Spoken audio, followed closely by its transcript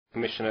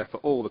Commissioner for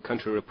all the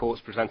country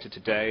reports presented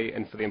today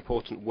and for the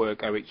important work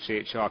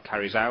OHCHR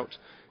carries out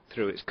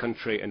through its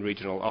country and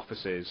regional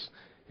offices.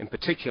 In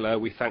particular,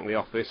 we thank the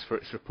Office for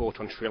its report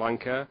on Sri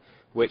Lanka,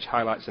 which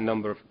highlights a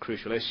number of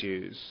crucial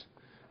issues.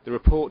 The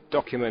report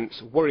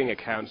documents worrying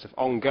accounts of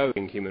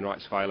ongoing human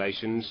rights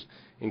violations,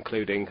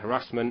 including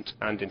harassment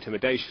and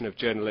intimidation of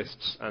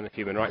journalists and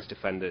human rights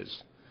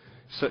defenders.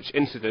 Such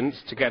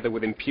incidents, together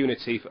with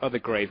impunity for other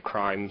grave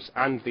crimes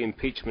and the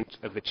impeachment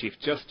of the Chief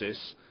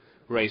Justice,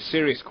 raise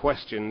serious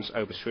questions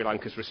over Sri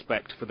Lanka's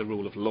respect for the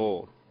rule of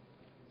law.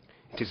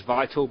 It is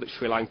vital that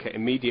Sri Lanka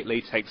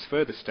immediately takes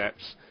further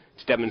steps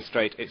to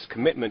demonstrate its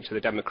commitment to the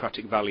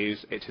democratic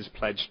values it has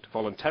pledged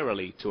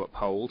voluntarily to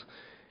uphold,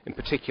 in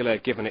particular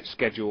given its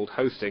scheduled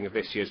hosting of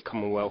this year's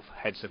Commonwealth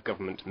Heads of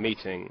Government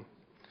meeting.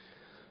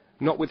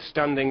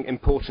 Notwithstanding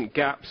important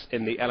gaps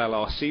in the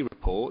LLRC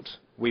report,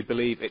 we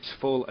believe its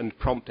full and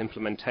prompt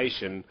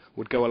implementation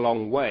would go a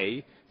long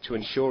way to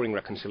ensuring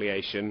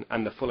reconciliation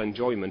and the full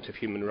enjoyment of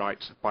human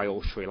rights by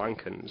all Sri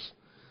Lankans.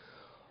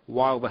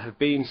 While there have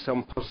been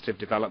some positive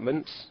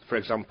developments, for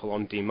example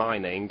on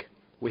demining,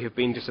 we have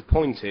been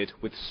disappointed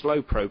with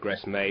slow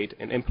progress made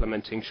in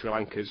implementing Sri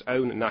Lanka's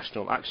own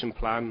national action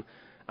plan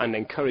and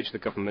encourage the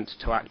government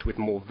to act with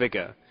more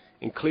vigour,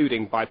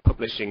 including by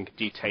publishing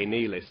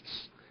detainee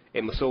lists.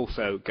 It must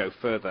also go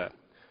further.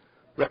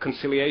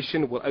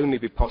 Reconciliation will only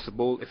be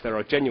possible if there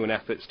are genuine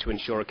efforts to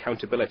ensure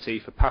accountability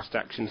for past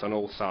actions on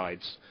all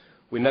sides.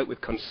 We note with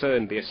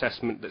concern the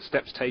assessment that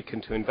steps taken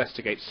to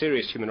investigate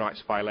serious human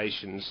rights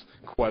violations,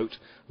 quote,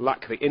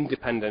 lack the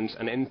independence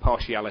and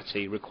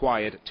impartiality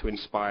required to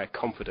inspire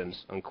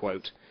confidence,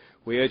 unquote.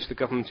 We urge the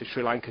government of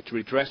Sri Lanka to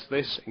redress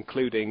this,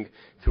 including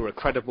through a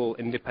credible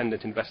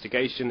independent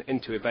investigation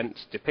into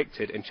events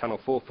depicted in Channel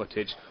 4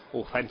 footage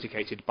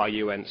authenticated by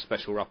UN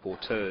Special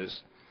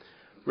Rapporteurs.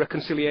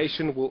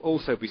 Reconciliation will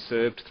also be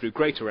served through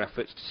greater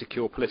efforts to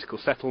secure political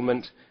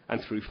settlement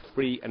and through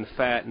free and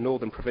fair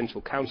Northern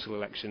Provincial Council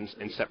elections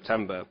in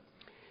September.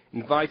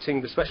 Inviting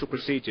the special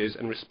procedures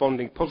and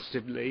responding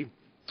positively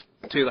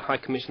to the High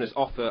Commissioner's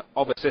offer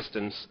of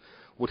assistance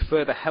would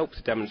further help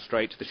to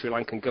demonstrate the Sri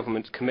Lankan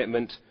government's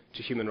commitment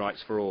to human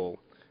rights for all.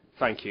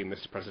 Thank you,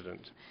 Mr.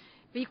 President.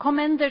 We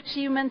commend the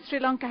achievements Sri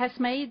Lanka has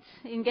made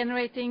in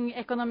generating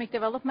economic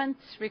development,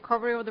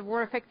 recovery of the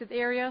war-affected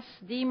areas,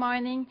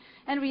 demining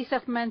and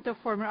resettlement of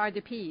former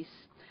IDPs.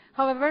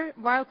 However,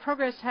 while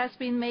progress has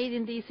been made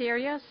in these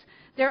areas,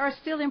 there are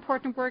still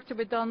important work to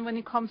be done when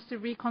it comes to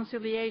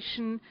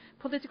reconciliation,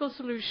 political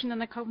solution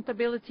and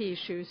accountability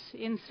issues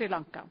in Sri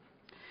Lanka.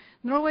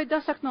 Norway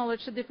does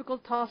acknowledge the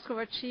difficult task of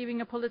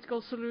achieving a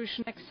political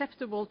solution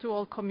acceptable to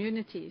all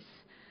communities.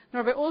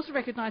 Norway also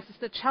recognizes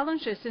the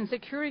challenges in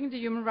securing the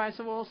human rights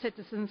of all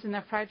citizens in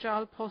a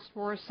fragile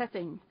post-war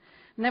setting.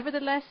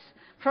 Nevertheless,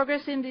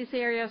 progress in these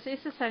areas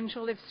is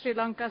essential if Sri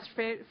Lanka's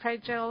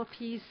fragile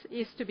peace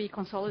is to be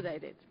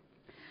consolidated.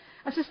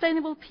 A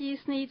sustainable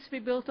peace needs to be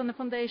built on the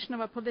foundation of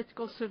a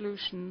political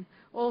solution,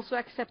 also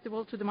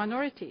acceptable to the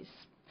minorities.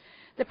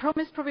 The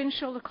promised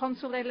provincial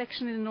council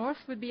election in the north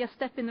would be a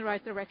step in the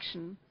right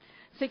direction.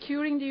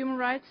 Securing the human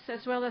rights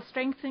as well as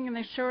strengthening and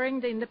ensuring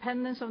the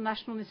independence of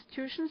national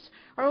institutions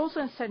are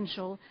also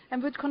essential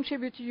and would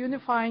contribute to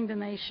unifying the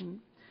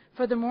nation.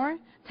 Furthermore,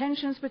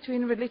 tensions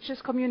between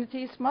religious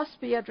communities must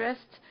be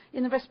addressed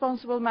in a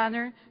responsible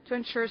manner to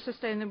ensure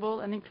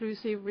sustainable and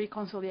inclusive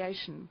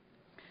reconciliation.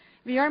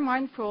 We are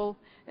mindful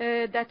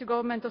that the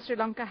government of Sri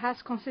Lanka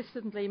has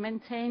consistently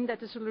maintained that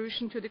the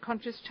solution to the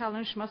country's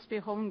challenge must be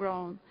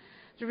homegrown.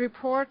 The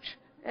report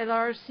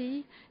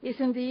LRC is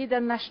indeed a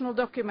national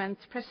document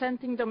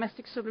presenting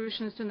domestic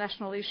solutions to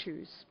national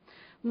issues.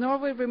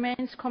 Norway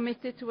remains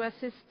committed to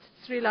assist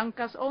Sri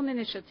Lanka's own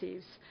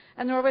initiatives,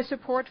 and Norway's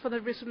support for the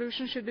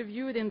resolution should be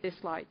viewed in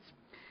this light.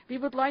 We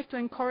would like to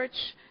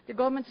encourage the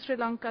government of Sri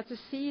Lanka to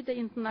see the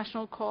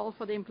international call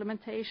for the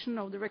implementation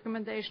of the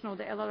recommendation of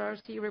the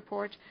LRC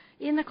report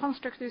in a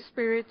constructive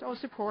spirit of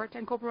support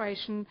and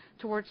cooperation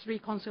towards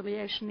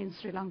reconciliation in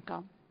Sri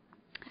Lanka.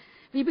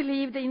 We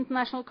believe the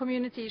international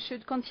community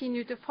should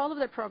continue to follow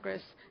the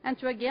progress and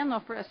to again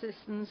offer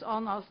assistance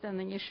on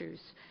outstanding issues.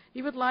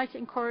 We would like to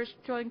encourage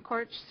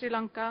Sri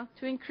Lanka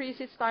to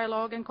increase its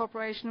dialogue and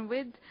cooperation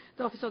with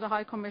the Office of the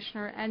High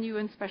Commissioner and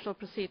UN Special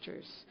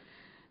Procedures.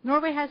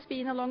 Norway has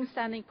been a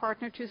long-standing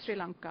partner to Sri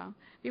Lanka.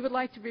 We would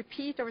like to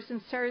repeat our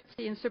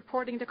sincerity in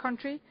supporting the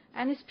country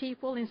and its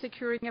people in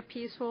securing a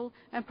peaceful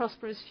and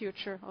prosperous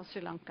future of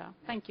Sri Lanka.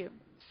 Thank you.